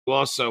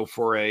also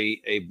for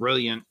a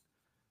brilliant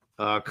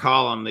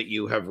column that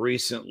you have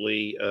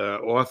recently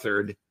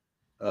authored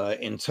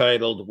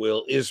entitled,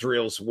 "Will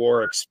Israel's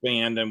War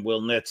Expand and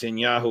Will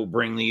Netanyahu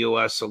Bring the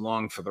U.S.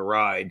 Along for the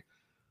Ride?"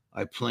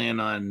 I plan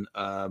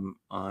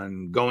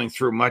on going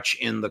through much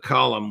in the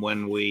column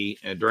when we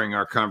during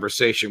our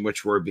conversation,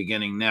 which we're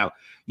beginning now.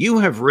 You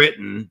have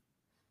written,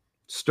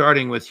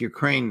 starting with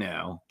Ukraine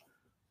now,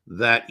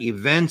 that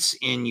events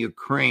in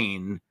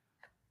Ukraine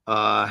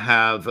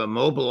have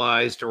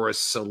mobilized or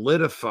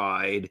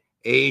solidified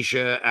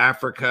Asia,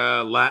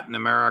 Africa, Latin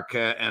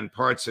America, and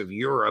parts of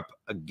Europe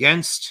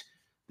against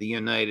the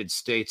United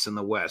States and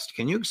the West.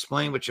 Can you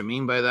explain what you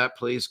mean by that,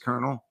 please,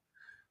 Colonel?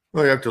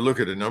 Well, you have to look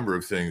at a number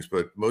of things,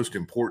 but most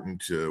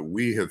important,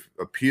 we have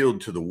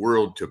appealed to the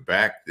world to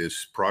back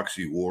this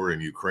proxy war in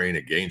Ukraine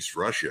against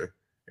Russia,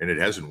 and it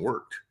hasn't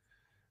worked.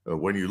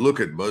 When you look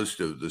at most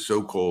of the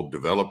so-called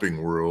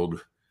developing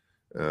world,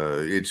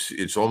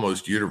 it's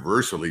almost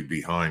universally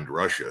behind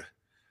Russia.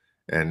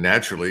 And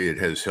naturally, it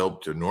has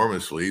helped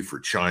enormously for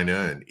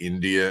China and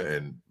India,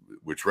 and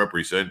which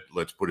represent,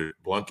 let's put it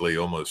bluntly,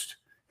 almost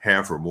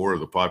half or more of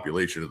the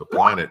population of the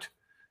planet,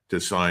 to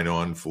sign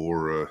on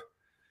for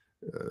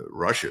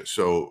Russia.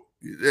 So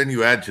then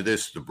you add to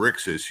this the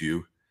BRICS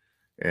issue,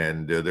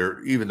 and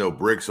even though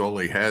BRICS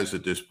only has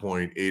at this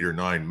point 8 or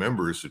 9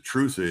 members, the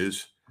truth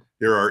is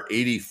there are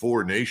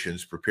 84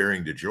 nations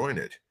preparing to join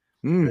it.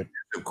 And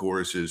of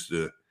course, is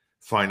the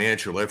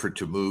financial effort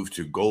to move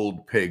to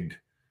gold-pegged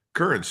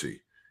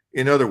currency.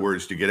 In other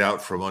words, to get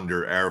out from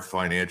under our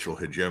financial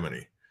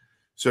hegemony.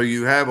 So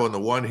you have, on the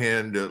one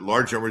hand,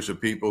 large numbers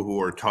of people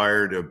who are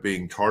tired of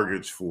being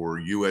targets for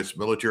U.S.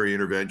 military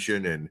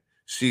intervention and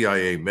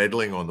CIA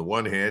meddling on the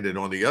one hand, and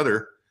on the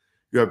other,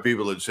 you have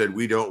people that said,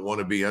 we don't want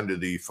to be under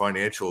the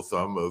financial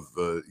thumb of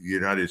the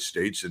United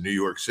States and New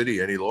York City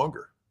any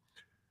longer.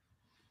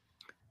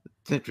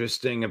 It's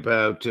interesting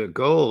about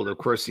gold. Of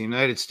course, the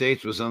United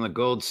States was on the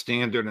gold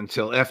standard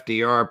until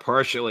FDR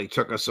partially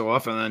took us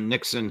off, and then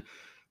Nixon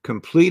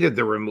completed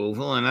the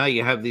removal. And now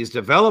you have these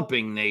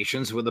developing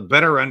nations with a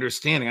better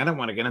understanding. I don't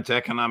want to get into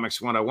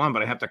Economics 101,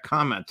 but I have to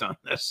comment on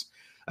this.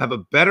 I have a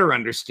better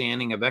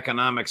understanding of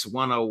Economics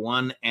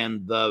 101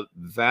 and the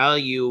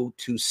value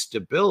to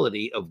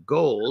stability of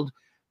gold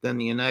than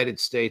the United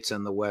States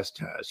and the West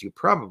has. You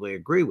probably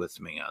agree with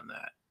me on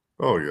that.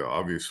 Oh, yeah,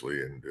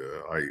 obviously. And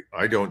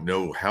I don't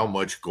know how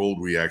much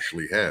gold we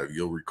actually have.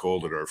 You'll recall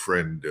that our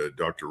friend,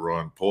 Dr.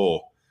 Ron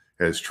Paul,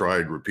 has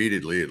tried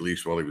repeatedly, at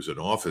least while he was in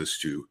office,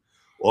 to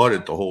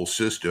audit the whole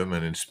system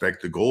and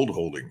inspect the gold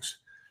holdings.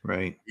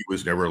 Right. He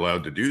was never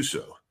allowed to do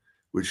so,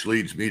 which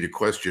leads me to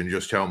question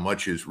just how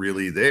much is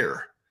really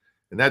there.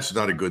 And that's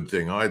not a good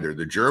thing either.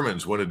 The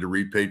Germans wanted to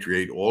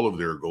repatriate all of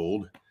their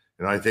gold,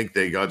 and I think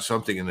they got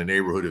something in the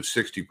neighborhood of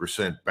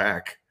 60%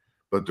 back,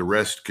 but the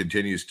rest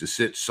continues to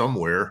sit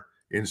somewhere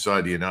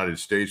inside the United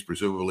States,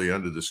 presumably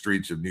under the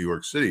streets of New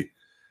York City.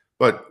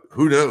 But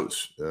who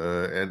knows?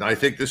 And I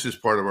think this is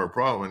part of our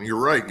problem. And you're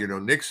right. You know,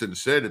 Nixon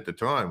said at the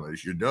time,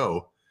 as you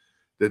know,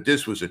 that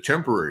this was a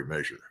temporary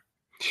measure,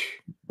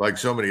 like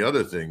so many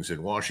other things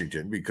in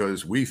Washington,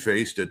 because we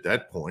faced at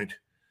that point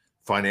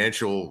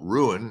financial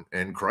ruin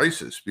and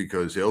crisis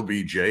because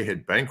LBJ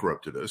had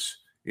bankrupted us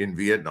in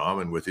Vietnam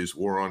and with his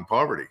war on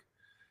poverty.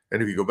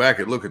 And if you go back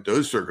and look at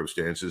those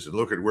circumstances and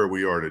look at where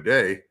we are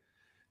today,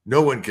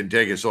 no one can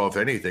take us off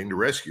anything to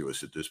rescue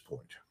us at this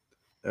point.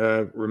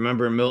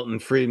 Remember Milton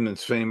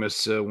Friedman's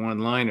famous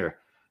one-liner,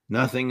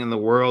 "Nothing in the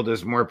world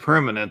is more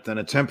permanent than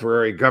a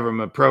temporary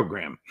government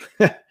program."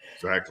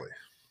 Exactly.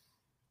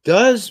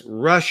 Does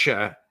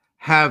Russia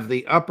have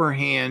the upper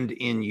hand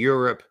in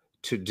Europe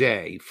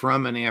today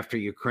from and after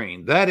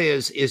Ukraine? That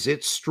is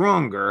it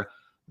stronger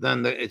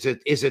than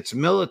is its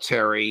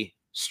military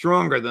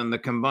stronger than the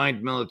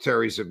combined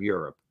militaries of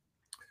Europe?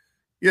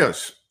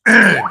 Yes.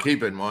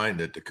 Keep in mind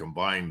that the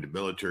combined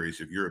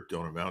militaries of Europe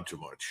don't amount to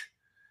much.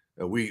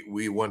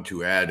 We want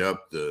to add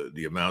up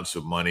the amounts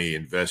of money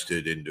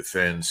invested in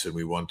defense, and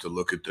we want to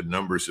look at the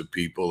numbers of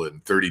people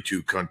in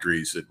 32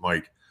 countries that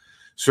might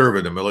serve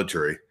in the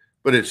military,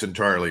 but it's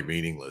entirely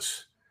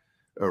meaningless.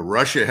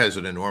 Russia has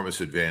an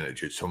enormous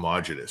advantage. It's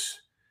homogenous.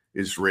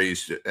 It's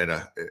raised at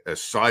a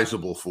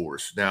sizable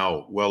force,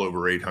 now well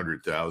over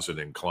 800,000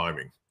 and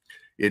climbing.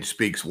 It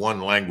speaks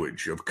one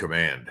language of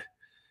command.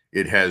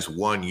 It has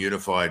one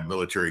unified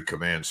military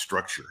command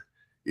structure.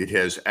 It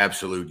has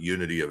absolute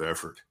unity of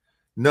effort.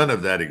 None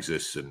of that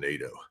exists in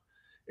NATO.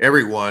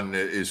 Everyone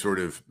is sort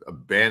of a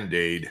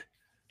Band-Aid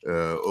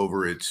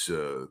over its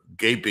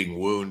gaping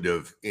wound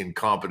of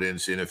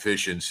incompetence,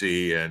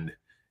 inefficiency, and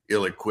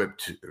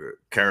ill-equipped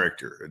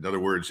character. In other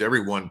words,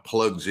 everyone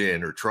plugs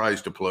in or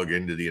tries to plug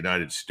into the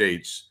United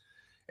States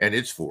and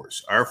its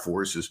force. Our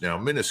force is now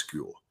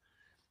minuscule.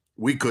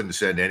 We couldn't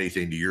send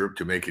anything to Europe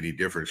to make any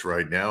difference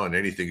right now, and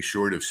anything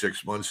short of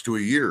 6 months to a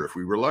year if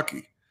we were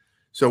lucky.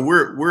 So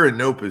we're in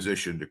no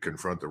position to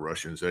confront the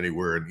Russians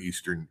anywhere in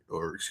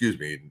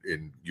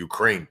in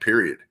Ukraine,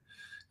 period.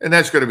 And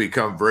that's going to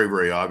become very,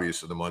 very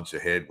obvious in the months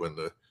ahead when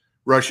the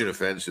Russian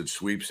offensive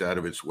sweeps out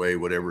of its way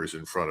whatever is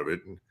in front of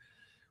it. And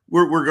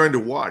we're going to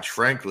watch,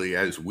 frankly,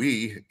 as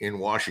we in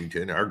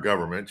Washington, our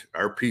government,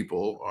 our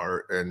people,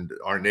 and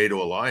our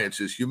NATO alliance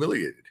is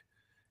humiliated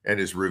and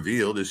is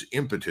revealed as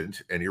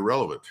impotent and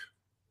irrelevant.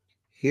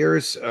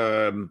 Here's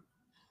a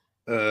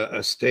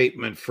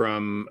statement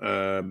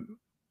from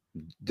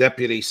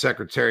Deputy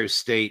Secretary of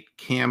State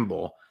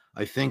Campbell.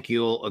 I think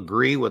you'll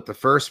agree with the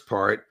first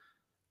part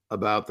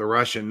about the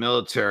Russian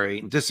military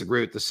and disagree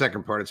with the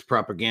second part. It's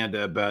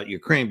propaganda about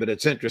Ukraine, but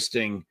it's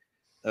interesting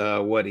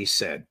what he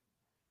said.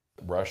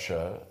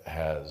 Russia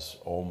has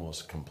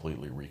almost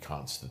completely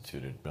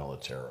reconstituted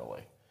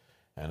militarily.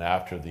 And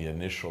after the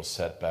initial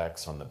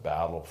setbacks on the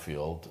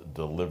battlefield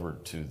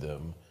delivered to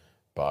them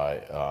by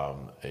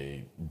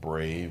a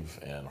brave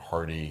and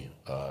hardy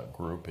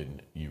group in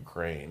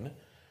Ukraine,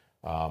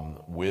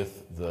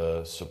 with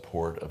the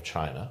support of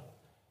China,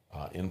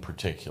 in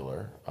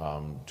particular,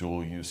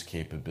 dual-use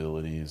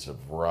capabilities, a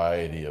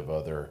variety of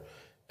other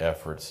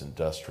efforts,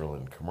 industrial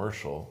and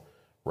commercial,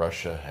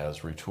 Russia has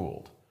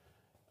retooled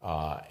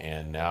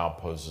and now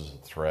poses a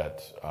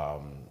threat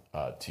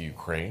to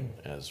Ukraine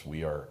as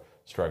we are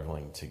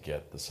struggling to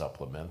get the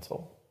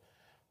supplemental.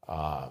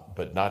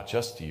 But not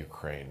just to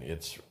Ukraine,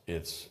 its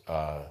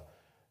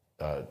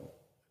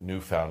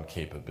newfound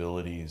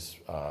capabilities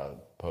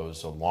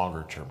pose a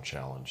longer-term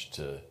challenge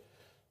to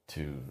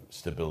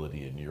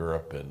stability in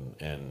Europe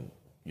and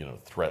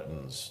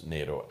threatens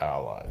NATO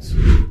allies.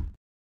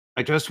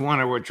 I just want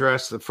to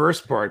address the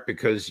first part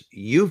because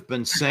you've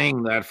been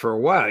saying that for a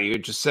while. You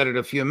just said it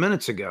a few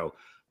minutes ago.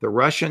 The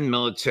Russian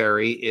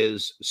military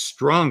is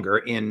stronger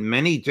in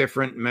many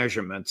different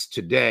measurements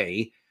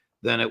today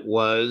than it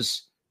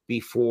was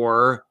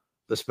before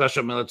the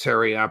special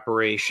military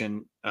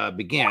operation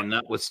began,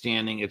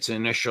 notwithstanding its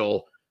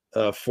initial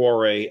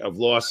foray of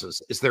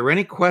losses. Is there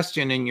any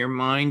question in your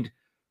mind,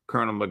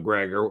 Colonel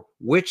MacGregor,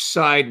 which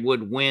side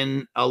would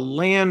win a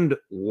land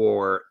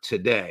war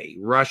today,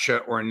 Russia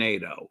or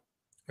NATO?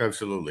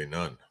 Absolutely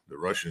none. The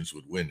Russians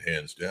would win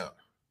hands down.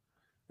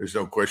 There's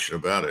no question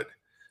about it.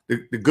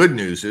 The good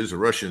news is the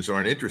Russians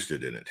aren't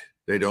interested in it.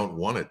 They don't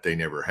want it. They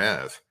never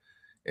have.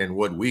 And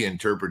what we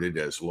interpreted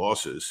as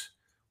losses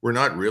were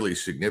not really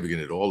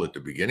significant at all at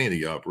the beginning of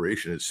the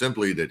operation. It's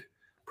simply that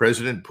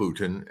President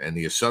Putin and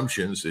the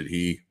assumptions that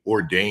he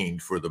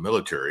ordained for the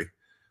military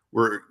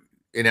were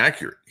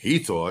inaccurate. He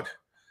thought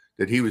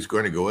that he was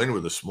going to go in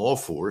with a small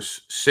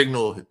force,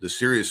 signal the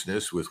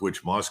seriousness with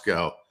which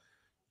Moscow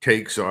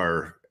takes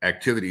our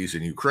activities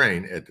in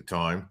Ukraine at the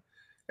time,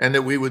 and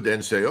that we would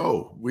then say,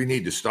 oh, we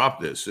need to stop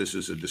this. This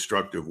is a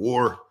destructive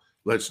war.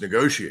 Let's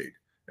negotiate.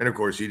 And of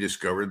course, he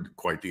discovered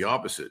quite the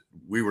opposite.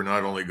 We were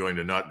not only going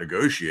to not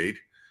negotiate,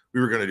 we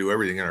were going to do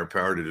everything in our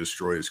power to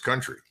destroy his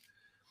country.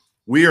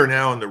 We are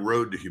now on the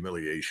road to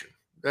humiliation.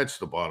 That's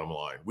the bottom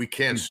line. We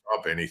can't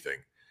stop anything.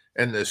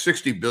 And the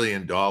 $60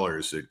 billion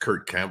that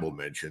Kurt Campbell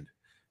mentioned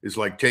is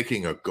like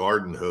taking a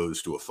garden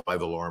hose to a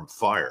 5-alarm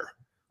fire.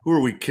 Who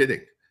are we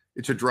kidding?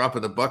 It's a drop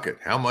in the bucket.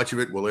 How much of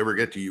it will ever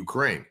get to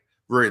Ukraine?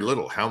 Very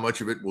little. How much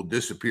of it will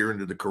disappear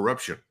into the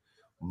corruption?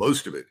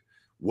 Most of it.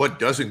 What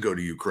doesn't go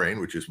to Ukraine,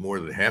 which is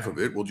more than half of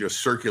it, will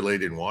just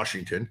circulate in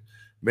Washington,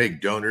 make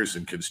donors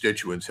and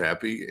constituents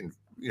happy, and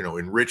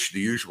enrich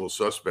the usual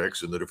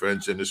suspects in the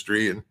defense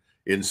industry and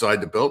inside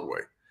the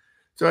Beltway.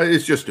 So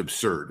it's just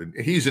absurd.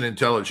 And he's an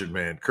intelligent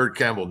man. Kurt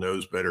Campbell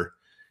knows better.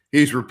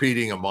 He's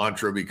repeating a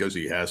mantra because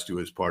he has to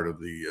as part of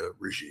the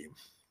regime.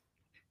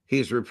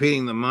 He's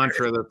repeating the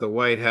mantra that the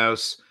White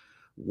House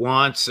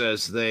wants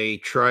as they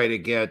try to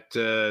get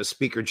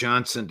Speaker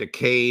Johnson to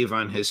cave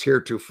on his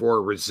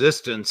heretofore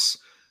resistance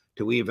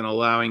to even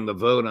allowing the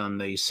vote on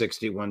the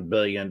 $61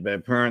 billion. But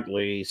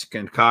apparently he's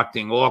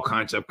concocting all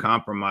kinds of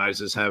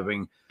compromises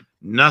having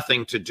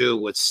nothing to do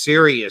with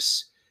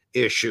serious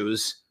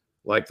issues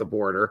like the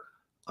border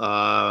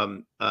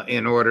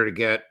in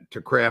order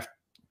to craft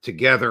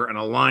together an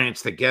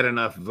alliance to get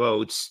enough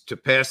votes to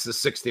pass the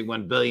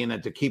 $61 billion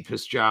and to keep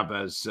his job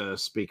as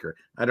speaker.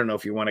 I don't know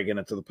if you want to get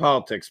into the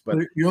politics, but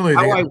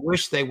I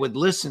wish they would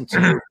listen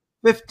to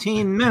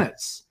 15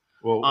 minutes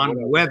on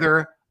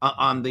whether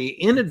on the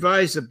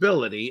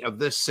inadvisability of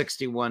this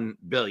 $61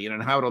 billion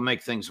and how it'll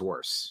make things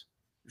worse.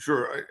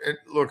 Sure.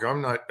 Look,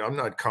 I'm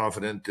not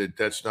confident that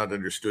that's not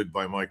understood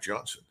by Mike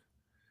Johnson.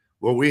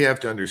 What we have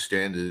to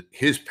understand is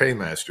his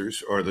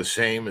paymasters are the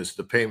same as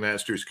the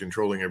paymasters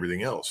controlling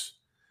everything else.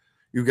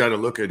 You've got to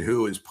look at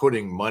who is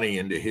putting money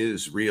into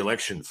his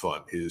reelection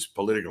fund, his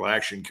political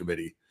action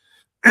committee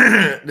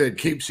that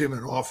keeps him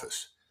in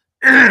office.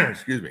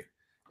 Excuse me.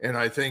 And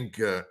I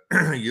think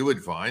you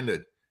would find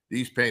that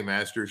these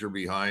paymasters are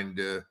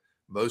behind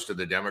most of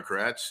the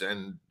Democrats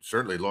and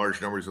certainly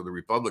large numbers of the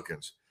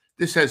Republicans.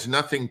 This has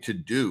nothing to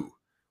do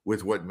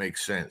with what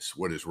makes sense,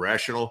 what is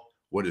rational,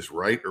 what is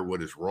right, or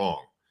what is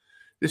wrong.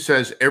 This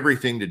has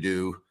everything to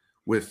do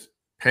with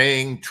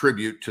paying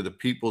tribute to the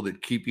people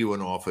that keep you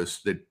in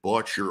office, that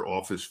bought your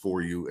office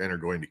for you and are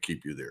going to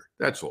keep you there.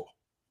 That's all.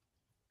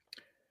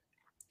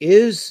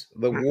 Is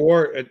the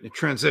war,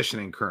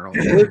 transitioning, Colonel,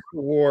 is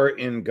the war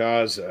in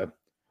Gaza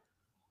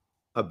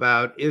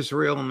about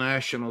Israel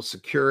national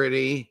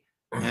security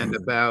and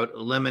about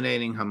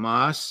eliminating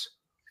Hamas,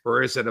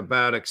 or is it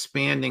about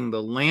expanding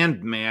the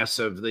landmass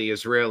of the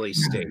Israeli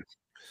state?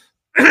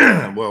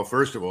 Well,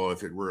 first of all,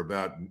 if it were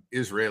about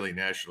Israeli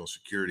national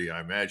security,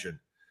 I imagine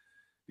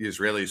the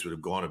Israelis would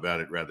have gone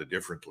about it rather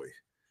differently.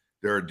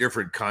 There are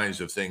different kinds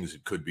of things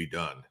that could be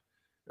done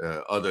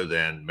other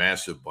than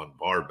massive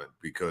bombardment,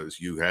 because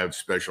you have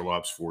special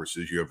ops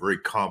forces, you have very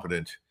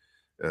competent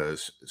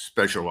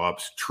special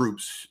ops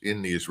troops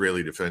in the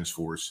Israeli Defense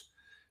Force.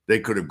 They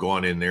could have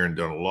gone in there and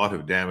done a lot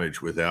of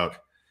damage without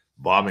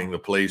bombing the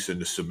place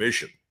into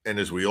submission. And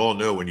as we all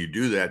know, when you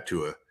do that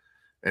to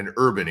an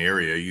urban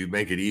area, you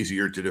make it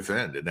easier to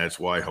defend. And that's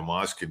why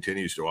Hamas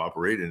continues to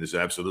operate and is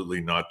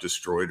absolutely not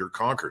destroyed or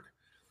conquered.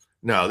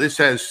 Now,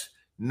 this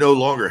no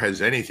longer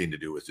has anything to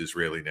do with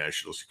Israeli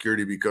national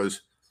security,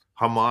 because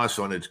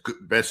Hamas on its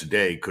best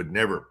day could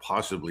never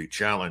possibly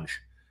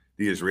challenge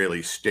the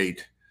Israeli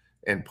state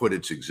and put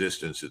its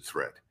existence at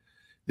threat.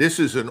 This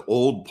is an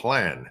old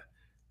plan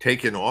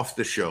taken off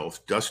the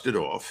shelf, dusted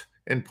off,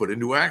 and put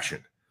into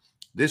action.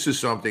 This is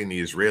something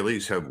the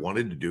Israelis have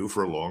wanted to do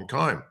for a long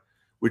time,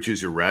 which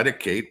is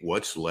eradicate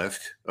what's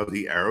left of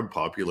the Arab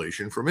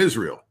population from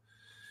Israel.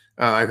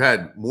 I've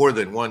had more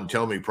than one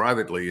tell me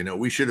privately,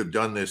 we should have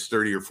done this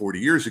 30 or 40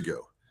 years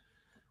ago.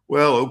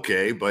 Well,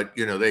 okay, but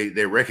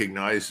they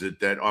recognized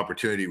that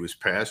opportunity was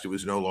past. It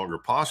was no longer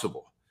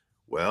possible.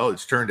 Well,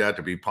 it's turned out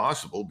to be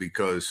possible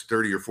because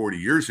 30 or 40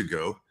 years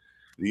ago,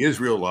 the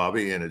Israel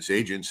lobby and its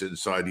agents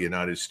inside the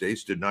United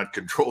States did not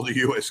control the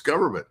U.S.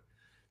 government.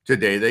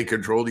 Today, they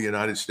control the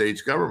United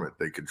States government.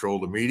 They control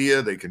the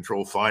media. They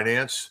control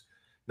finance,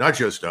 not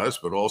just us,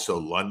 but also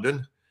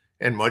London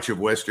and much of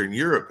Western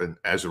Europe. And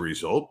as a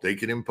result, they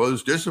can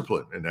impose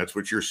discipline. And that's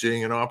what you're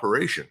seeing in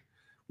operation.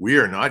 We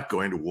are not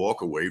going to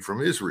walk away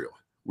from Israel.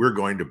 We're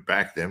going to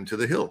back them to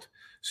the hilt.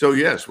 So,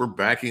 yes, we're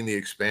backing the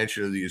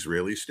expansion of the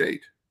Israeli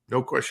state.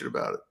 No question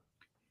about it.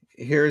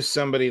 Here's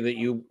somebody that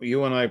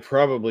you and I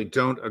probably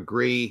don't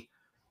agree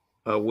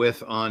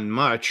with on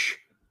much,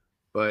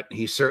 but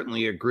he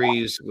certainly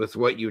agrees with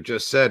what you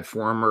just said,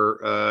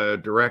 former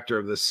director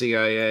of the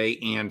CIA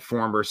and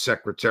former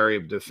Secretary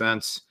of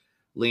Defense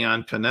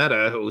Leon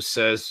Panetta, who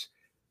says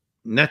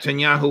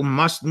Netanyahu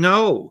must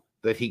know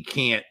that he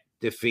can't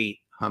defeat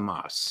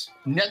Hamas.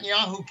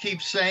 Netanyahu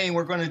keeps saying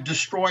we're going to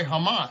destroy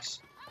Hamas.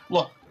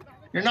 Look,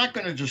 you're not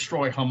going to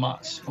destroy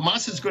Hamas.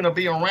 Hamas is going to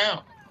be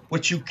around.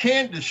 What you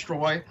can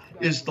destroy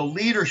is the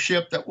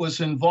leadership that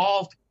was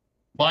involved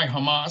by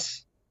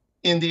Hamas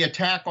in the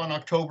attack on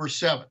October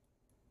 7th.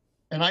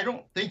 And I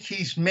don't think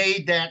he's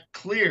made that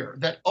clear,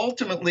 that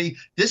ultimately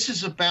this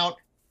is about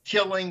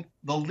killing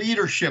the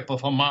leadership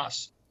of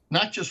Hamas,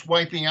 not just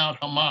wiping out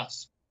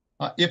Hamas.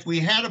 If we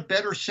had a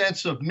better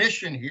sense of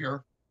mission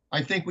here,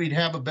 I think we'd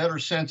have a better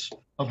sense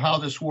of how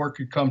this war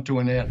could come to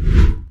an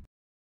end.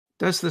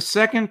 Does the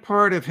second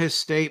part of his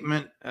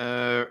statement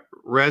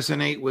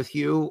resonate with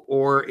you,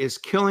 or is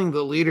killing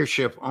the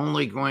leadership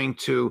only going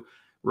to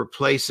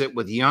replace it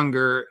with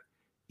younger,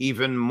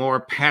 even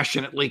more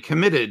passionately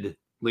committed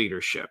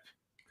leadership?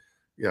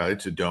 Yeah,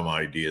 it's a dumb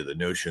idea. The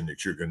notion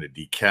that you're going to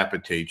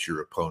decapitate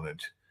your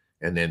opponent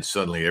and then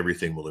suddenly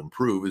everything will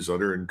improve is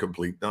utter and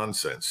complete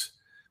nonsense.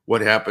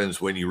 What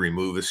happens when you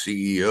remove a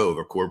CEO of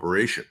a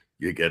corporation?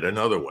 You get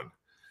another one.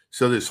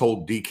 So this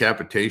whole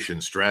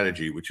decapitation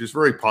strategy, which is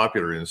very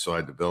popular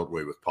inside the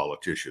Beltway with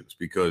politicians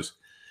because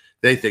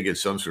they think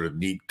it's some sort of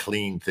neat,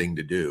 clean thing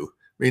to do.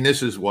 I mean,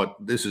 this is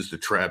the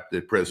trap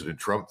that President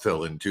Trump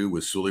fell into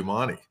with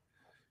Soleimani.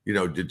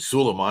 Did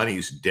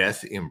Soleimani's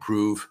death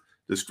improve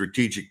the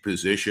strategic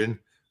position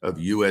of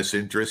U.S.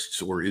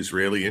 interests or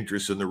Israeli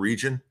interests in the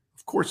region?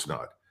 Of course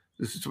not.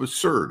 This is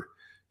absurd.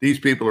 These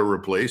people are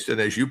replaced,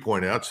 and as you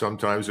point out,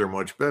 sometimes they're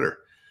much better.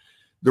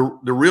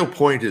 The real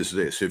point is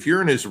this. If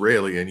you're an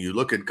Israeli and you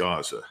look at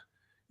Gaza,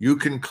 you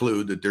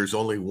conclude that there's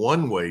only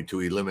one way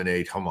to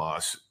eliminate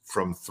Hamas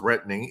from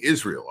threatening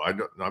Israel.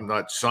 I'm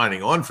not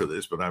signing on for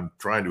this, but I'm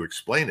trying to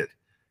explain it.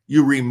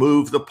 You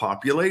remove the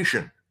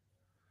population.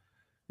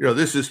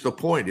 This is the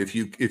point. If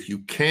you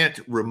can't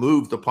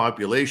remove the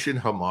population,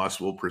 Hamas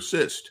will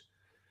persist.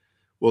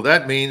 Well,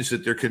 that means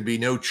that there can be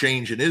no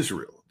change in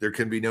Israel. There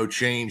can be no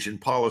change in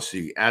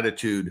policy,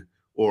 attitude,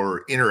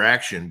 or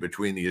interaction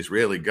between the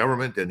Israeli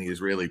government and the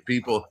Israeli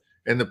people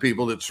and the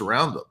people that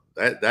surround them.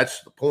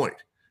 That's the point.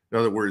 In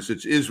other words,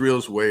 it's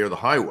Israel's way or the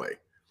highway.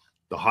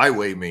 The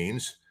highway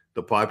means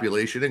the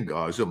population in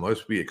Gaza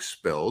must be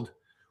expelled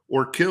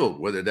or killed.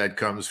 Whether that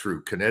comes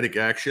through kinetic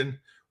action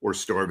or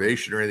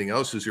starvation or anything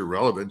else is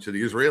irrelevant to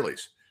the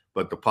Israelis.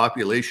 But the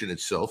population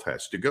itself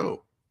has to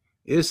go.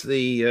 Is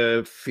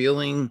the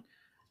feeling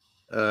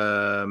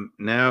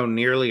now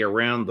nearly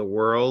around the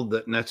world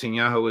that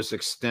Netanyahu is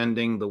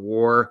extending the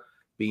war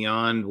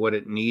beyond what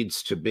it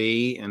needs to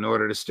be in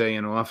order to stay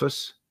in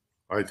office?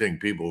 I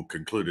think people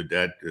concluded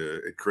that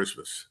at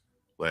Christmas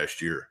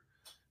last year.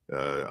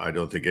 I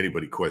don't think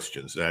anybody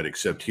questions that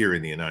except here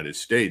in the United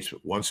States.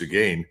 But once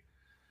again,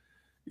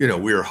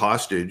 we're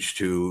hostage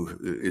to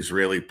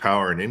Israeli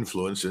power and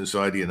influence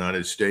inside the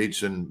United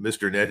States and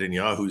Mr.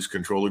 Netanyahu's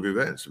control of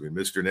events. I mean,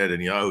 Mr.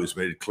 Netanyahu has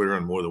made it clear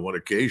on more than one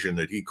occasion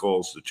that he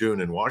calls the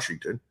tune in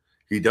Washington.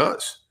 He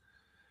does.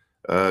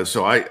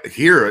 So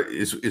here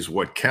is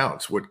what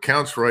counts. What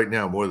counts right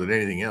now more than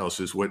anything else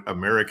is what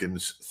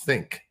Americans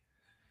think.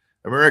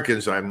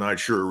 Americans, I'm not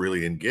sure, are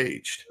really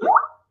engaged.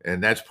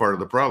 And that's part of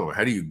the problem.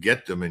 How do you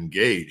get them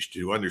engaged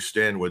to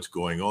understand what's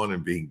going on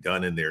and being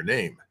done in their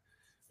name?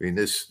 I mean,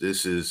 this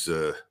is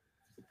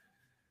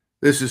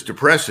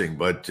depressing,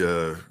 but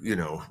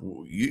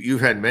you've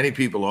had many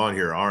people on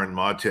here, Aaron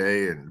Mate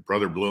and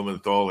Brother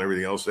Blumenthal, and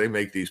everything else. They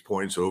make these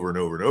points over and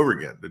over and over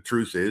again. The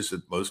truth is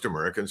that most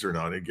Americans are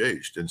not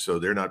engaged, and so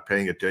they're not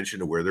paying attention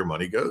to where their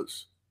money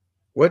goes.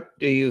 What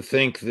do you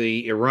think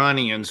the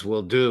Iranians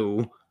will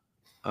do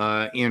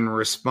in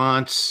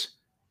response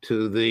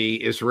to the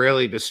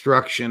Israeli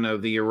destruction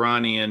of the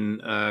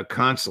Iranian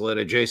consulate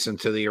adjacent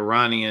to the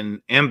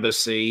Iranian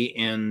embassy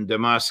in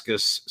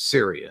Damascus,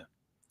 Syria?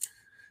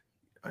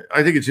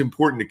 I think it's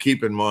important to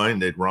keep in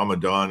mind that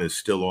Ramadan is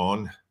still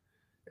on,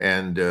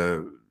 and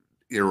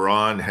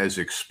Iran has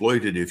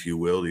exploited, if you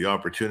will, the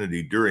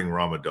opportunity during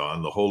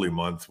Ramadan, the holy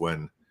month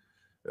when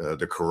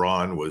the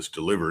Quran was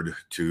delivered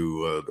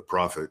to the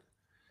Prophet,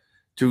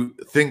 to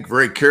think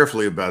very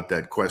carefully about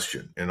that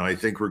question. And I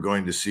think we're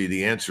going to see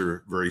the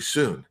answer very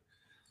soon.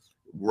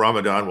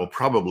 Ramadan will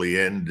probably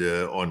end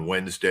on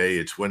Wednesday.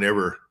 It's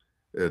whenever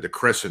the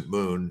crescent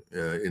moon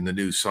in the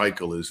new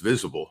cycle is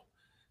visible.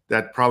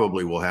 That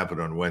probably will happen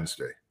on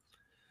Wednesday.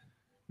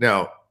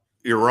 Now,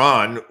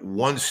 Iran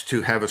wants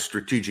to have a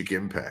strategic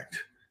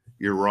impact.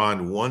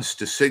 Iran wants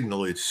to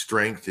signal its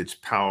strength, its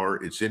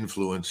power, its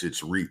influence,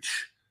 its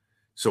reach.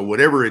 So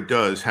whatever it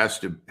does has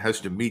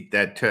to meet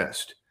that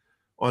test.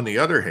 On the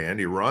other hand,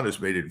 Iran has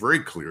made it very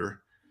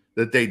clear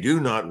that they do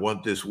not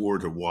want this war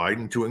to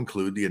widen to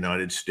include the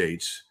United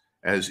States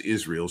as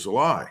Israel's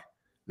ally.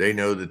 They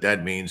know that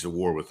that means a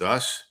war with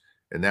us,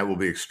 and that will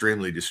be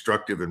extremely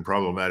destructive and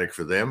problematic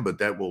for them, but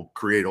that will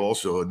create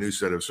also a new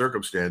set of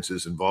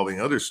circumstances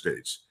involving other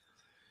states.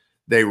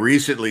 They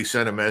recently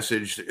sent a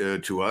message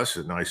to us,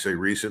 and I say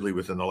recently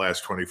within the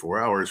last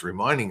 24 hours,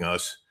 reminding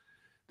us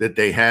that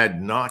they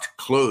had not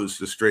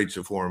closed the Straits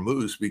of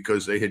Hormuz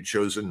because they had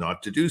chosen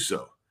not to do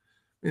so.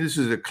 This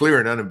is a clear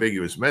and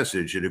unambiguous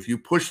message that if you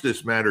push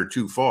this matter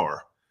too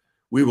far,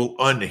 we will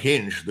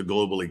unhinge the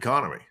global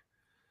economy.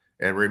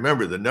 And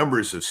remember, the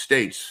numbers of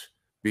states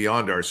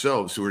beyond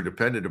ourselves who are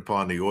dependent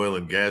upon the oil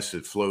and gas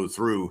that flow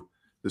through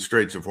the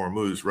Straits of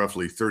Hormuz,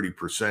 roughly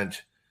 30%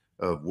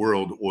 of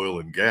world oil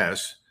and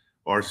gas,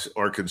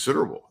 are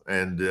considerable.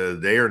 And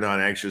they are not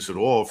anxious at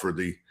all for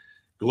the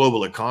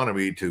global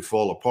economy to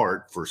fall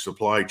apart, for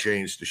supply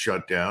chains to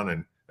shut down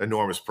and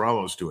enormous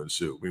problems to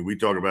ensue. I mean, we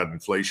talk about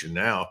inflation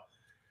now.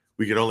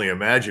 We can only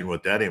imagine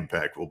what that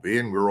impact will be.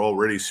 And we're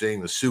already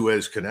seeing the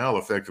Suez Canal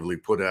effectively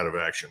put out of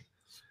action.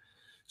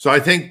 So I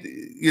think,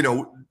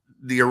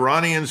 the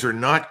Iranians are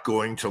not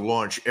going to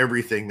launch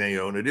everything they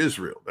own at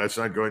Israel. That's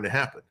not going to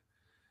happen.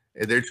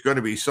 And there's going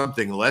to be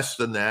something less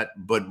than that,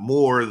 but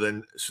more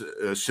than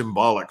a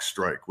symbolic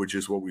strike, which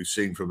is what we've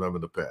seen from them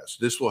in the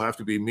past. This will have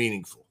to be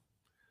meaningful.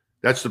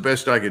 That's the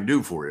best I can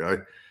do for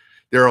you.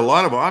 There are a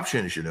lot of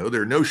options,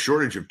 there are no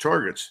shortage of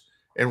targets.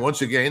 And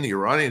once again, the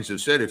Iranians have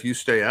said, if you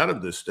stay out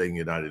of this thing,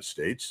 United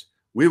States,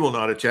 we will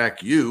not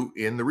attack you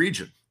in the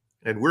region.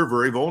 And we're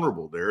very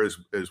vulnerable there,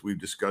 as we've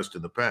discussed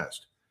in the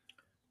past.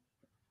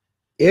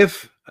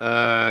 If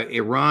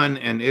Iran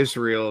and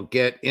Israel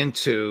get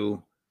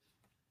into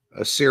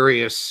a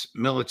serious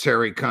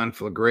military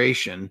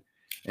conflagration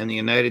and the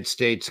United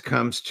States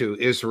comes to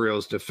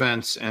Israel's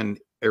defense and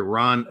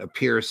Iran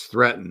appears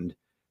threatened,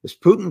 is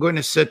Putin going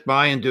to sit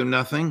by and do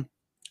nothing?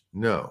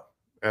 No,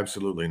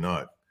 absolutely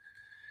not.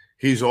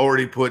 He's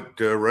already put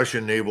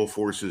Russian naval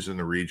forces in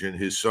the region.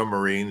 His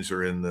submarines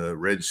are in the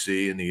Red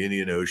Sea and the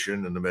Indian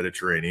Ocean and the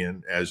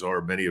Mediterranean, as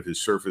are many of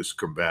his surface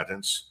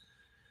combatants.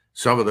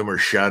 Some of them are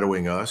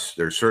shadowing us.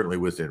 They're certainly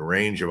within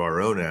range of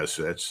our own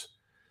assets.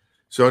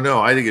 So,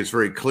 no, I think it's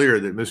very clear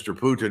that Mr.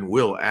 Putin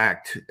will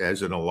act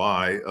as an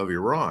ally of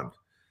Iran.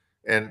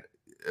 And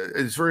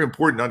it's very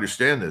important to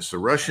understand this. The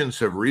Russians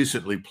have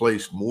recently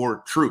placed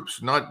more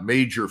troops, not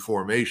major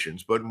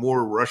formations, but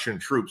more Russian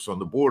troops on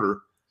the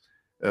border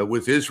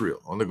with Israel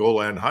on the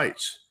Golan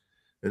Heights.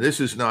 And this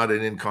is not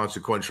an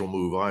inconsequential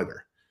move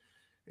either.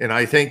 And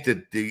I think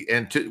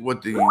that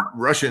what the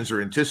Russians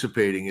are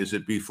anticipating is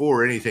that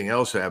before anything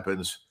else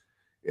happens,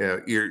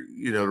 the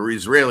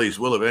Israelis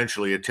will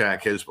eventually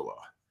attack Hezbollah.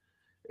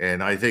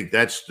 And I think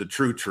that's the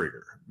true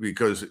trigger,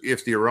 because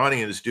if the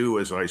Iranians do,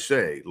 as I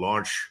say,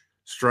 launch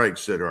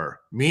strikes that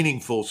are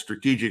meaningful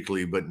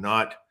strategically, but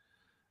not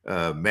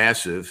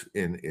massive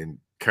in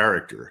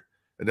character,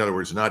 in other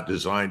words, not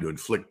designed to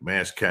inflict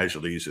mass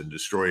casualties and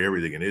destroy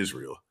everything in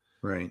Israel.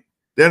 Right.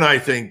 Then I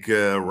think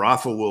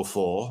Rafah will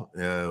fall.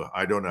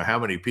 I don't know how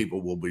many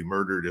people will be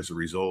murdered as a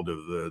result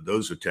of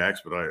those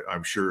attacks, but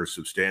I'm sure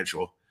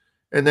substantial.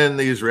 And then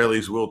the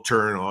Israelis will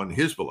turn on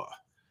Hezbollah.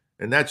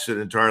 And that's an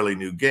entirely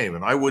new game.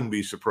 And I wouldn't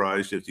be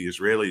surprised if the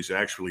Israelis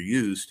actually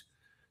used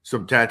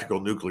some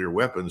tactical nuclear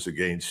weapons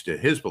against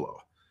Hezbollah,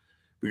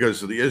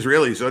 because the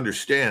Israelis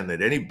understand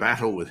that any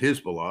battle with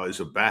Hezbollah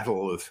is a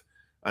battle of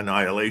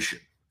annihilation.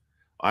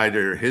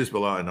 Either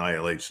Hezbollah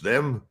annihilates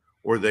them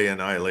or they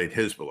annihilate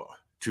Hezbollah.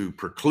 To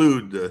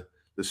preclude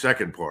the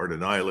second part,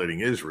 annihilating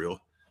Israel,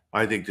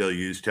 I think they'll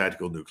use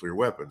tactical nuclear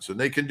weapons, and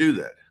they can do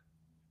that.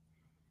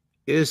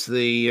 Is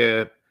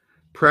the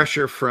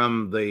pressure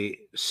from the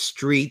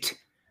street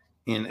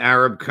in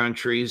Arab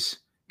countries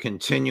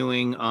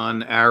continuing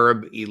on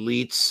Arab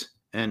elites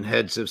and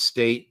heads of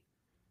state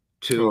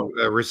to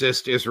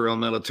resist Israel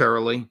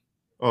militarily?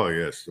 Oh,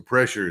 yes. The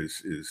pressure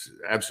is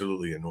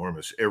absolutely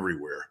enormous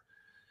everywhere.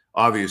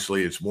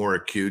 Obviously, it's more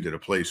acute in a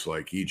place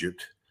like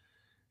Egypt.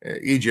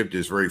 Egypt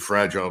is very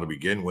fragile to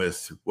begin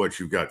with.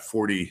 You've got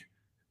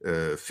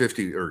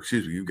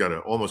you've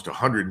got almost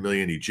 100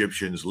 million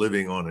Egyptians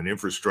living on an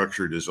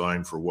infrastructure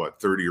designed for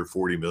 30 or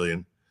 40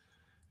 million.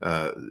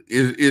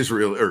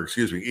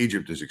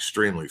 Egypt is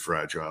extremely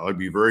fragile. I'd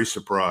be very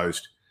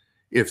surprised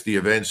if the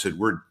events that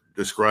we're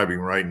describing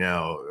right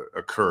now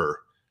occur,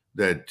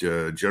 that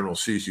General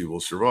Sisi will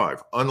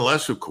survive,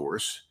 unless, of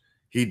course,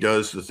 he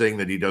does the thing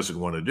that he doesn't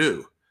want to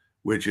do,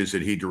 which is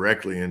that he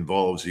directly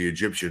involves the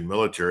Egyptian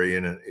military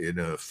in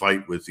a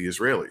fight with the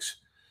Israelis.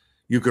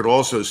 You could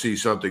also see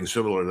something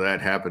similar to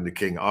that happen to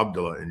King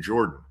Abdullah in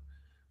Jordan,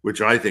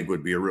 which I think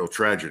would be a real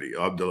tragedy.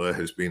 Abdullah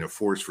has been a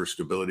force for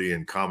stability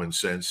and common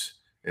sense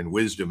and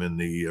wisdom in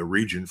the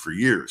region for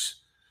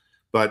years,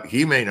 but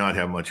he may not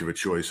have much of a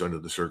choice under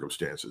the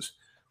circumstances.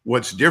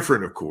 What's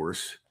different, of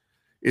course,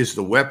 is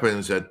the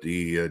weapons at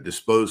the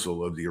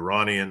disposal of the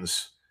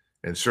Iranians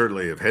and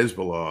certainly of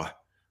Hezbollah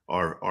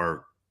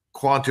are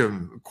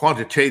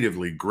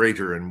quantitatively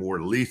greater and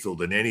more lethal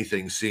than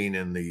anything seen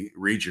in the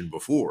region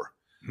before,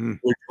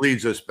 which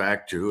leads us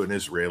back to an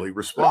Israeli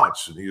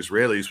response. And the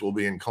Israelis will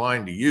be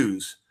inclined to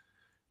use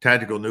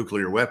tactical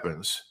nuclear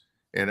weapons,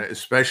 and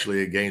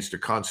especially against a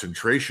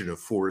concentration of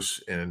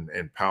force and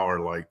power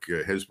like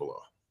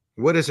Hezbollah.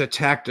 What is a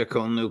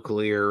tactical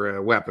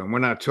nuclear weapon? We're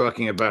not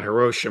talking about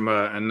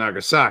Hiroshima and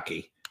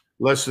Nagasaki.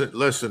 Less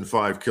than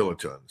 5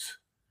 kilotons.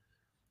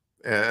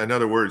 In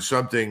other words,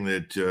 something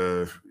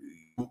that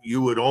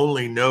you would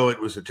only know it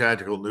was a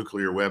tactical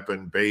nuclear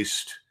weapon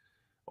based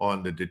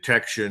on the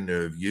detection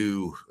of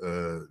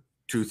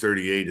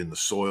U-238 in the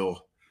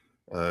soil,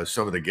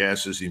 some of the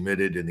gases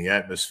emitted in the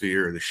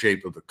atmosphere, the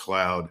shape of the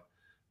cloud,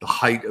 the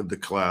height of the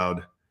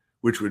cloud,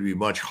 which would be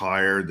much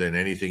higher than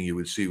anything you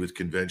would see with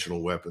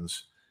conventional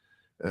weapons.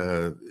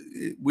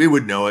 We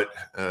would know it.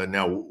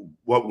 Now,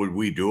 what would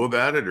we do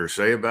about it or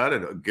say about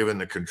it? Given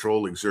the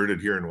control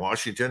exerted here in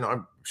Washington,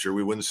 I'm sure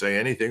we wouldn't say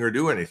anything or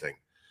do anything.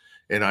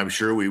 And I'm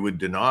sure we would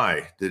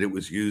deny that it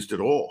was used at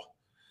all.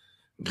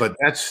 But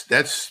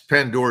that's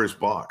Pandora's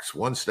box.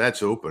 Once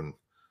that's open,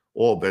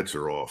 all bets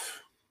are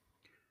off.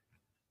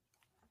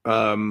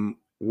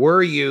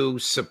 Were you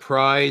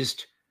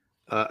surprised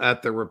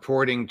at the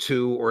reporting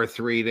 2 or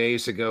 3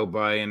 days ago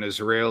by an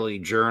Israeli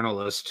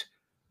journalist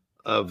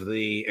of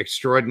the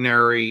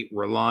extraordinary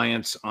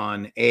reliance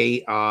on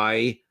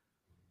AI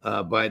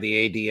by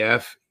the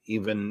ADF,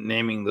 even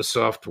naming the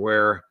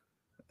software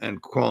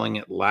and calling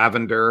it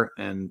Lavender,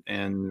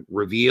 and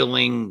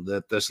revealing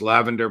that this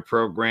Lavender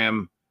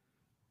program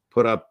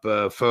put up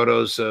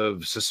photos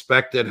of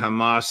suspected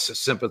Hamas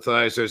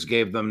sympathizers,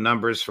 gave them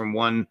numbers from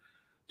 1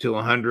 to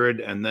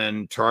 100, and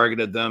then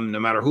targeted them no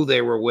matter who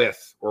they were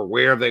with or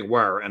where they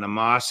were, in a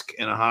mosque,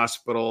 in a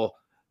hospital,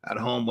 at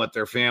home with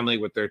their family,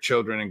 with their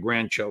children and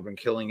grandchildren,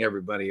 killing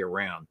everybody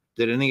around.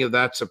 Did any of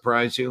that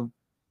surprise you?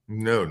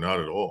 No, not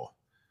at all.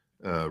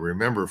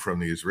 Remember, from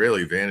the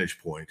Israeli vantage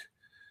point,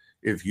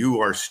 if you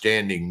are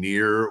standing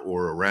near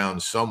or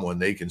around someone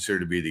they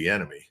consider to be the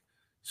enemy,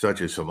 such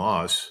as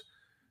Hamas,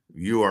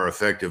 you are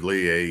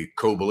effectively a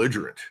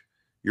co-belligerent.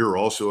 You're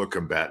also a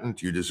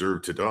combatant. You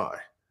deserve to die.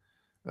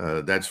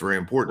 That's very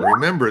important.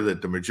 Remember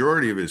that the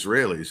majority of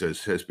Israelis,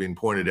 as has been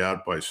pointed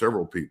out by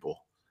several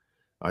people,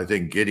 I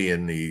think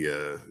Gideon,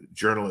 the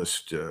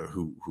journalist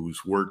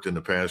who's worked in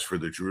the past for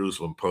the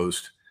Jerusalem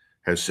Post,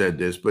 has said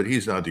this, but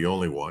he's not the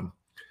only one.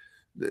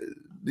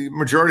 The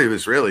majority of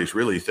Israelis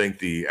really think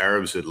the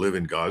Arabs that live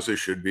in Gaza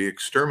should be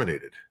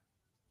exterminated.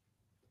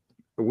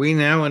 Are we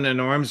now in an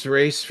arms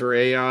race for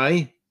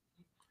AI?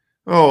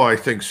 Oh, I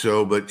think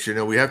so. But,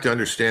 we have to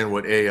understand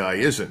what AI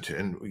isn't.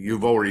 And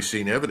you've already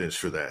seen evidence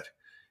for that.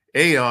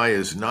 AI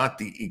is not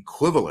the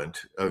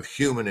equivalent of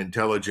human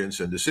intelligence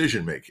and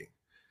decision making.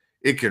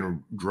 It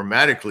can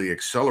dramatically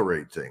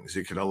accelerate things.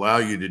 It can allow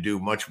you to do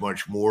much,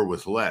 much more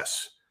with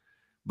less.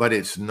 But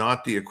it's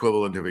not the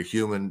equivalent of a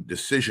human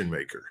decision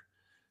maker.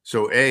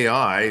 So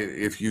AI,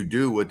 if you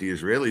do what the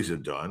Israelis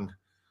have done,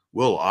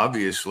 will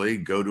obviously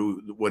go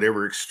to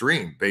whatever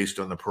extreme based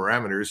on the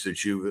parameters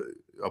that you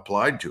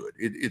applied to it.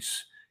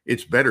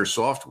 It's better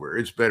software,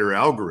 it's better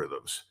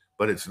algorithms,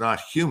 but it's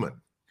not human.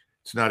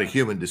 It's not a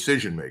human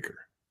decision maker.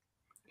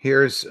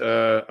 Here's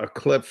a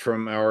clip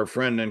from our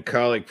friend and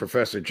colleague,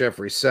 Professor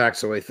Jeffrey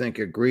Sachs, who I think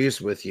agrees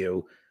with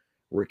you.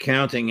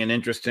 recounting an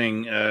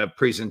interesting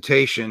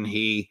presentation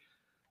he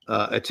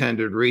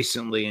attended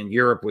recently in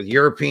Europe with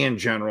European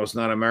generals,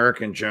 not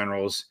American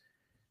generals,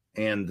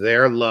 and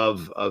their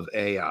love of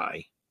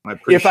AI.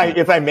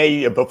 If I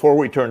may, before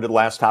we turn to the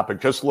last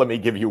topic, just let me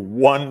give you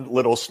one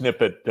little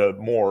snippet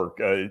more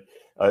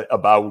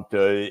about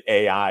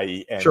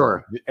AI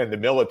and the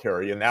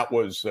military, and that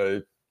was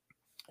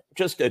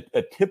just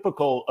a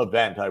typical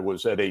event. I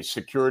was at a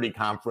security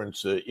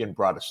conference in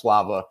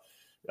Bratislava,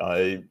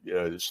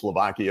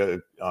 Slovakia,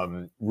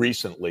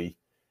 recently,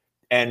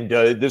 and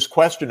this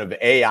question of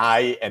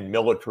AI and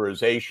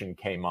militarization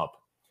came up.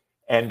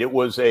 And it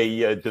was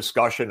a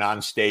discussion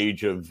on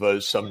stage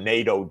of some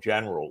NATO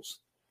generals.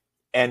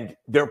 And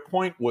their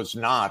point was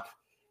not,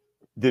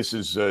 this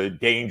is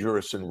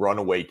dangerous and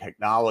runaway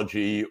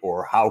technology,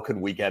 or how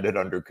can we get it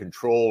under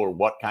control, or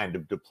what kind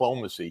of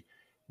diplomacy.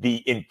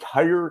 The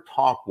entire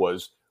talk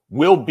was,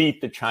 we'll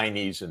beat the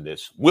Chinese in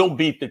this. We'll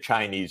beat the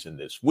Chinese in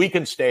this. We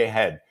can stay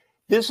ahead.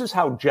 This is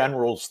how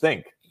generals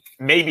think.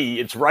 Maybe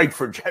it's right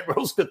for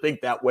generals to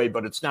think that way,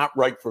 but it's not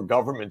right for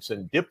governments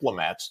and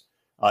diplomats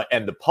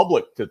and the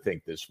public to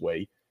think this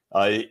way.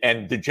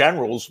 And the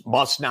generals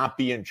must not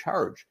be in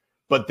charge.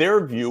 But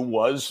their view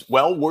was,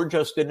 well, we're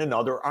just in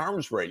another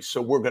arms race. So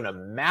we're going to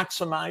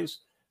maximize,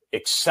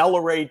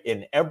 accelerate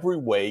in every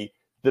way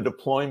the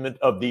deployment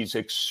of these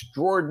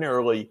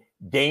extraordinarily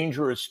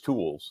dangerous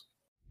tools.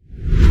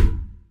 What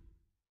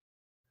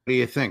do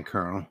you think,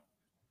 Colonel?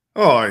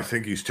 Oh, I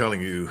think he's telling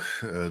you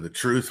the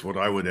truth. What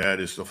I would add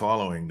is the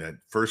following, that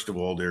first of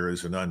all, there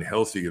is an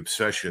unhealthy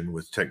obsession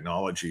with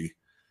technology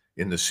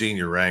in the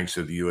senior ranks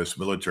of the U.S.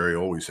 military,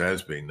 always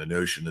has been. The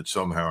notion that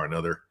somehow or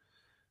another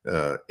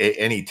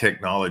any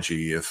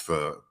technology, if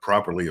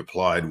properly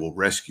applied, will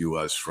rescue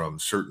us from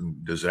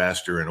certain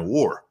disaster in a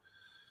war.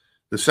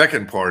 The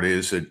second part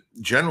is that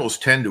generals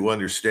tend to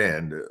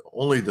understand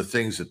only the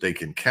things that they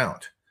can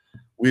count.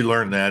 We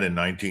learned that in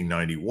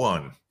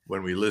 1991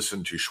 when we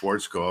listened to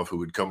Schwarzkopf, who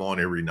would come on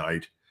every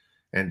night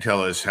and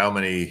tell us how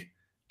many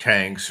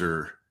tanks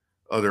or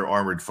other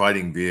armored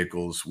fighting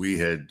vehicles we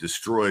had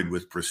destroyed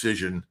with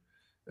precision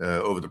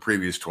over the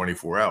previous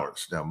 24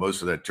 hours. Now,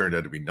 most of that turned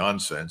out to be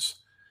nonsense,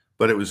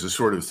 but it was the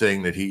sort of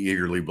thing that he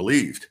eagerly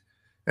believed.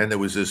 And there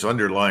was this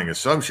underlying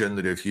assumption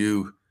that if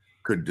you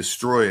could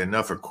destroy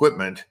enough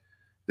equipment,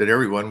 that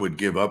everyone would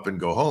give up and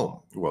go home.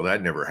 Well,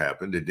 that never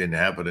happened. It didn't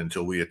happen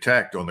until we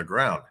attacked on the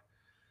ground.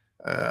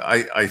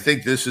 I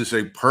think this is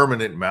a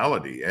permanent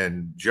malady,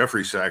 and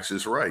Jeffrey Sachs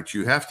is right.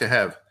 You have to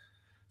have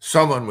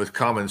someone with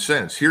common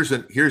sense. Here's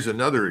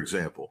another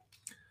example.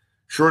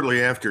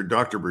 Shortly after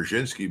Dr.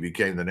 Brzezinski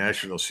became the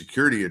National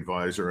Security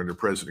Advisor under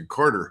President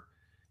Carter,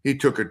 he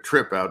took a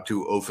trip out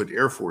to Offutt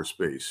Air Force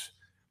Base.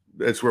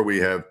 That's where we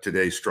have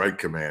today Strike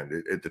Command.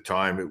 At the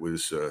time, it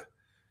was,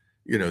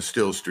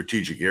 still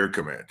Strategic Air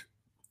Command.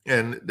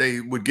 And they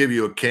would give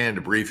you a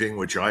canned briefing,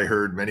 which I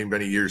heard many,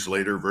 many years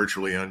later,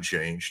 virtually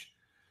unchanged,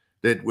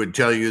 that would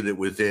tell you that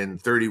within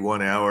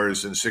 31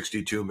 hours and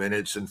 62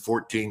 minutes and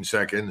 14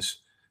 seconds,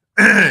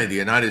 the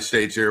United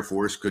States Air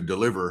Force could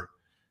deliver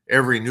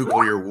every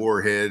nuclear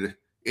warhead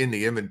in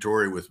the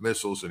inventory with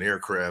missiles and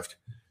aircraft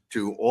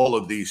to all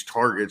of these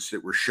targets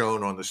that were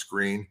shown on the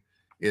screen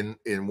in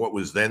what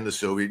was then the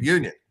Soviet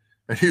Union.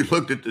 And you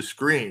looked at the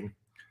screen,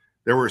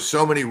 there were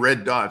so many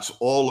red dots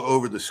all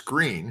over the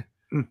screen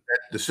that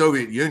the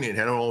Soviet Union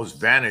had almost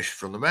vanished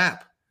from the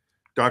map.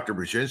 Dr.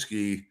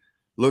 Brzezinski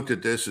looked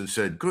at this and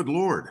said, good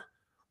Lord,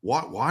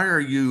 why are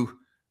you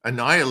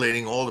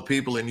annihilating all the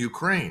people in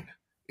Ukraine,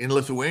 in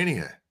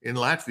Lithuania, in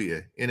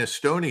Latvia, in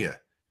Estonia,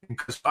 in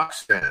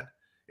Kazakhstan,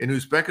 in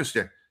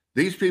Uzbekistan?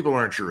 These people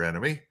aren't your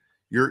enemy.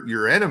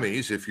 Your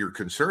enemies, if you're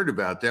concerned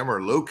about them,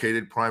 are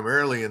located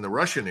primarily in the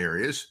Russian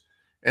areas,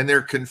 and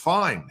they're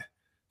confined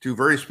to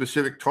very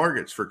specific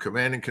targets for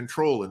command and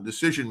control and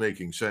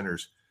decision-making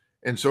centers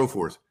and so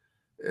forth.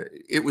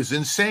 It was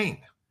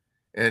insane.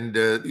 And,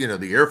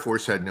 the Air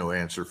Force had no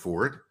answer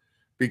for it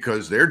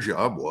because their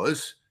job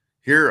was,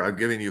 here, I've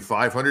given you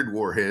 500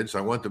 warheads.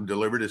 I want them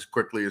delivered as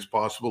quickly as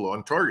possible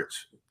on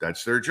targets.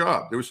 That's their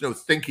job. There was no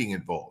thinking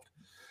involved.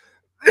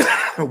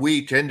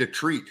 We tend to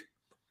treat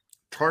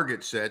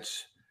target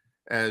sets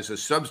as a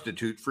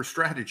substitute for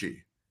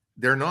strategy.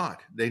 They're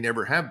not. They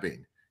never have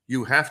been.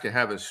 You have to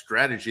have a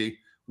strategy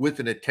with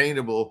an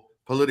attainable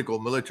political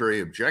military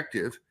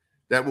objective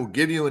that will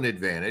give you an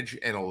advantage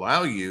and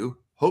allow you,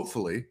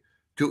 hopefully,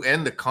 to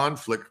end the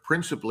conflict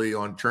principally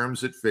on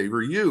terms that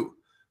favor you,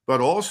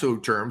 but also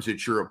terms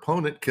that your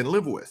opponent can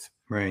live with.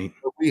 Right.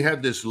 We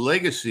have this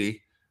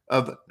legacy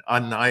of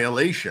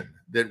annihilation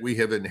that we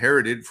have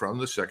inherited from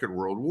the Second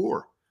World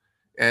War.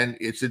 And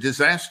it's a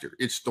disaster.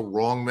 It's the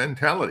wrong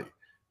mentality.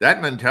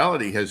 That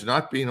mentality has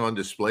not been on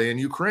display in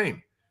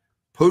Ukraine.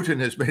 Putin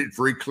has made it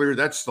very clear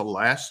that's the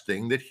last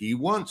thing that he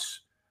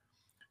wants.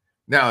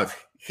 Now,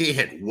 if he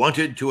had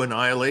wanted to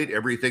annihilate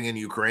everything in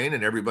Ukraine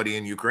and everybody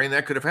in Ukraine,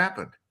 that could have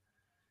happened.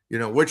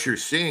 What you're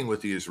seeing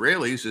with the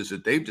Israelis is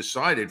that they've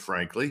decided,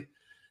 frankly,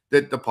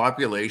 that the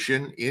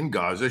population in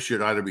Gaza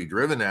should either be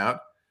driven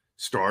out,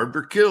 starved,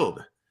 or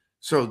killed.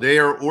 So they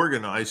are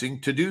organizing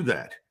to do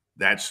that.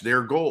 That's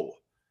their goal.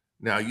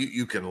 Now,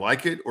 you can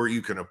like it or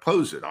you can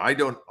oppose it. I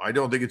don't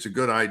think it's a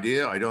good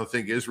idea. I don't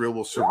think Israel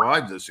will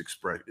survive this,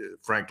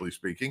 frankly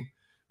speaking,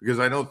 because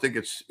I don't think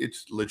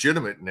it's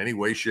legitimate in any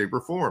way, shape,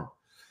 or form.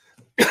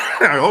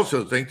 I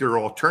also think there are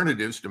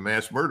alternatives to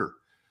mass murder.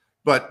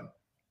 But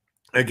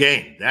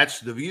again, that's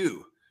the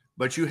view.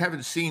 But you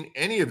haven't seen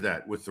any of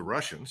that with the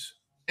Russians,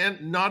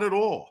 and not at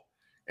all.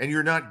 And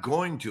you're not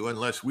going to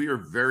unless we are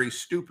very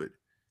stupid.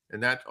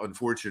 And that,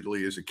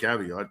 unfortunately, is a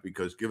caveat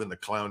because given the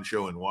clown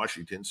show in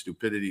Washington,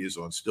 stupidity is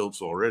on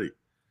stilts already.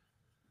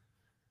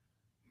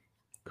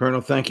 Colonel,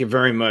 thank you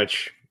very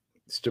much.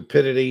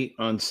 Stupidity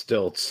on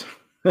stilts.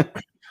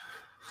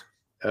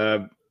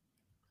 Let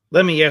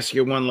me ask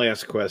you one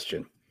last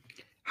question.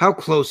 How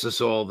close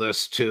is all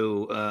this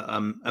to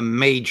a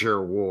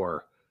major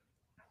war?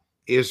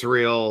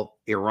 Israel,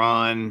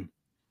 Iran,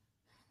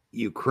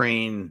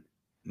 Ukraine,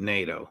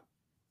 NATO?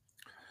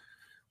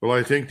 Well,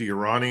 I think the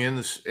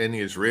Iranians and the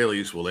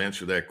Israelis will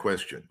answer that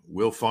question.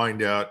 We'll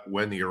find out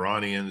when the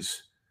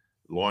Iranians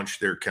launch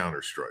their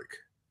counterstrike.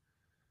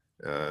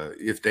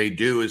 If they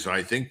do, as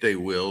I think they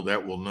will,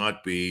 that will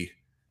not be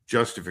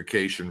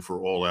justification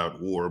for all-out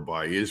war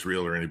by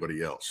Israel or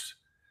anybody else.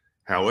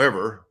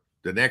 However,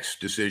 the next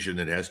decision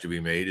that has to be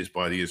made is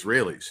by the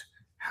Israelis.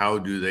 How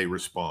do they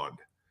respond?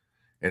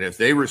 And if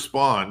they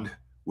respond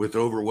with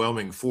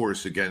overwhelming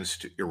force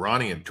against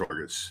Iranian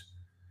targets,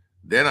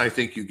 then I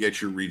think you get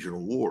your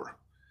regional war.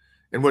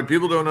 And what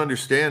people don't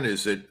understand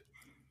is that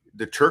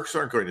the Turks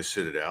aren't going to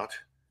sit it out.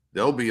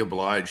 They'll be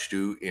obliged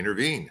to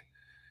intervene.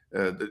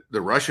 The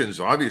Russians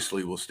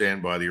obviously will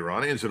stand by the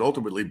Iranians and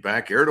ultimately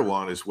back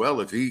Erdogan as well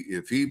if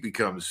he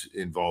becomes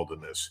involved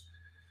in this.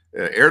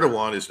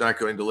 Erdogan is not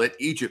going to let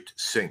Egypt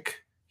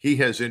sink. He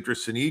has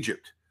interests in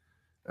Egypt.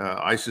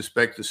 I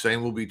suspect the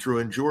same will be true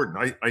in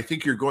Jordan. I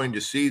think you're going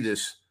to see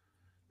this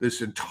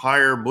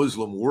entire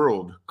Muslim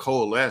world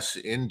coalesce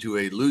into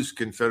a loose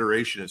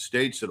confederation of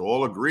states that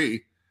all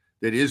agree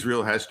that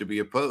Israel has to be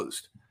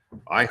opposed.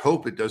 I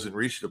hope it doesn't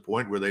reach the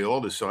point where they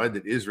all decide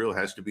that Israel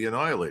has to be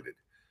annihilated.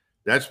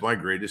 That's my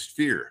greatest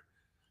fear.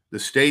 The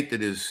state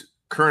that is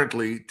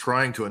currently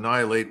trying to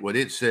annihilate what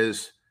it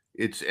says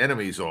its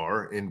enemies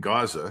are in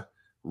Gaza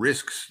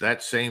risks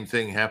that same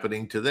thing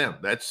happening to them.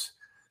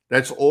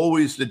 That's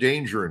always the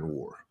danger in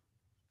war.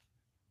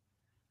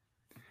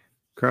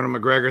 Colonel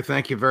MacGregor,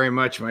 thank you very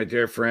much, my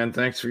dear friend.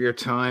 Thanks for your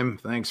time.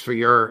 Thanks for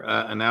your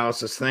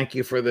analysis. Thank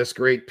you for this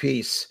great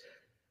piece,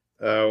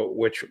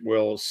 which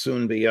will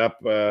soon be up.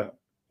 Where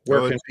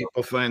can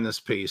people find this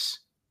piece?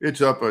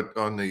 It's up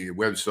on the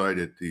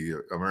website at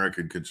the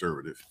American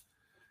Conservative.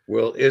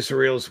 Will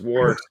Israel's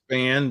war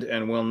expand,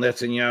 and will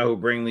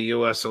Netanyahu bring the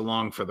U.S.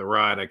 along for the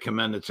ride? I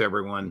commend it to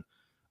everyone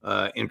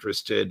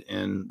interested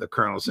in the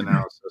Colonel's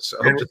analysis.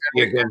 I hope to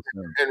see you again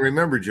soon. And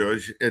remember,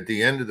 Judge, at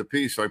the end of the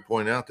piece, I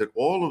point out that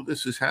all of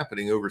this is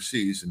happening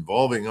overseas,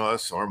 involving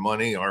us, our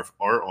money, our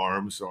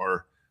arms,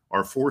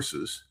 our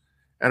forces,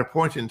 at a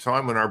point in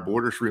time when our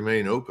borders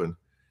remain open,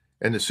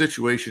 and the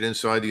situation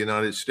inside the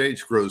United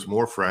States grows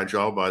more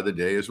fragile by the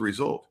day as a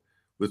result,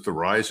 with the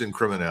rise in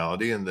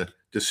criminality and the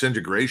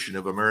disintegration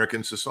of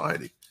American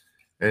society.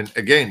 And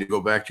again, to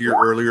go back to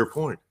your earlier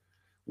point,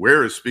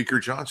 where is Speaker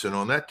Johnson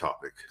on that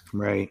topic?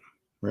 Right.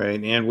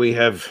 And we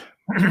have,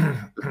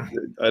 I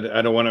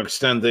don't want to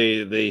extend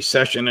the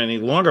session any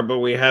longer, but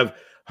we have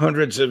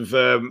hundreds of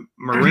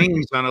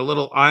Marines on a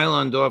little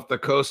island off the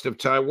coast of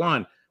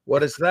Taiwan.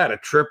 What is that? A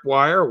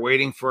tripwire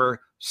waiting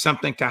for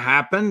something to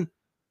happen?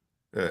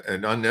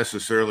 An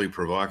unnecessarily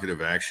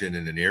provocative action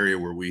in an area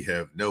where we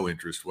have no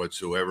interest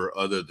whatsoever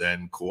other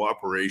than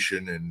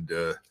cooperation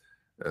and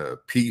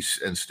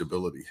peace and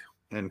stability.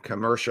 And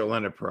commercial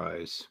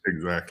enterprise.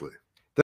 Exactly.